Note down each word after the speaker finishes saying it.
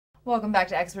Welcome back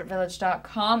to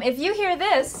expertvillage.com. If you hear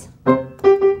this,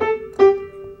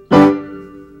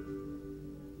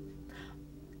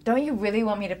 don't you really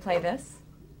want me to play this?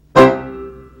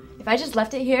 If I just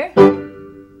left it here,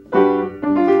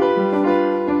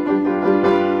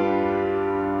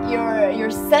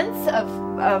 your sense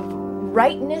of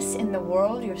rightness in the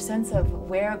world, your sense of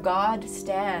where God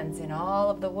stands in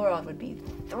all of the world would be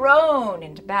thrown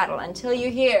into battle until you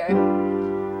hear.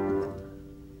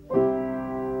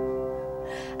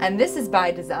 And this is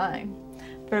by design.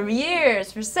 For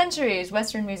years, for centuries,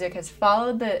 Western music has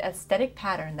followed the aesthetic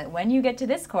pattern that when you get to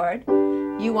this chord,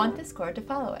 you want this chord to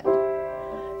follow it.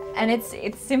 And it's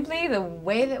simply the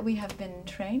way that we have been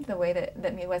trained, the way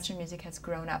that Western music has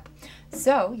grown up.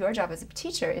 So your job as a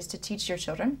teacher is to teach your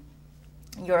children,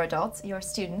 your adults, your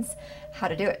students, how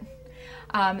to do it.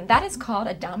 That is called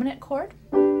a dominant chord.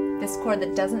 This chord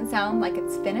that doesn't sound like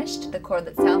it's finished, the chord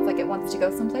that sounds like it wants to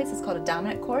go someplace, is called a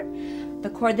dominant chord. The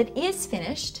chord that is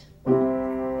finished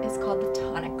is called the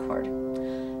tonic chord.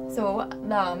 So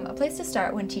a place to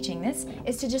start when teaching this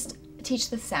is to just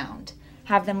teach the sound.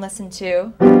 Have them listen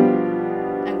to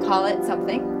and call it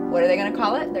something. What are they going to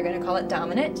call it? They're going to call it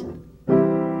dominant,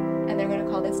 and they're going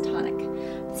to call this tonic.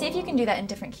 See if you can do that in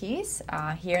different keys.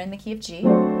 Here in the key of G,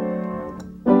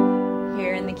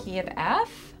 here in the key of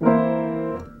F,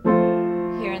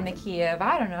 here in the key of,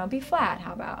 I don't know, B flat,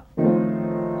 how about?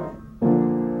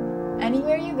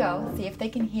 Anywhere you go, see if they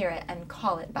can hear it and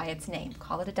call it by its name.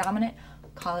 Call it a dominant,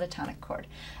 call it a tonic chord.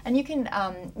 And you can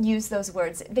use those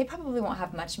words. They probably won't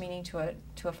have much meaning to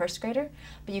a first grader,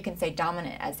 but you can say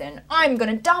dominant as in, I'm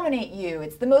going to dominate you.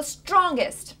 It's the most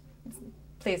strongest.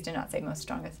 Please do not say most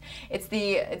strongest. It's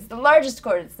the largest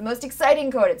chord. It's the most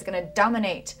exciting chord. It's going to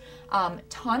dominate.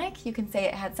 Tonic, you can say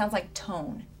it sounds like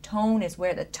tone. Tone is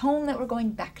where the tone that we're going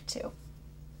back to.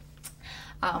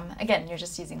 Again, you're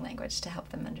just using language to help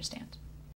them understand.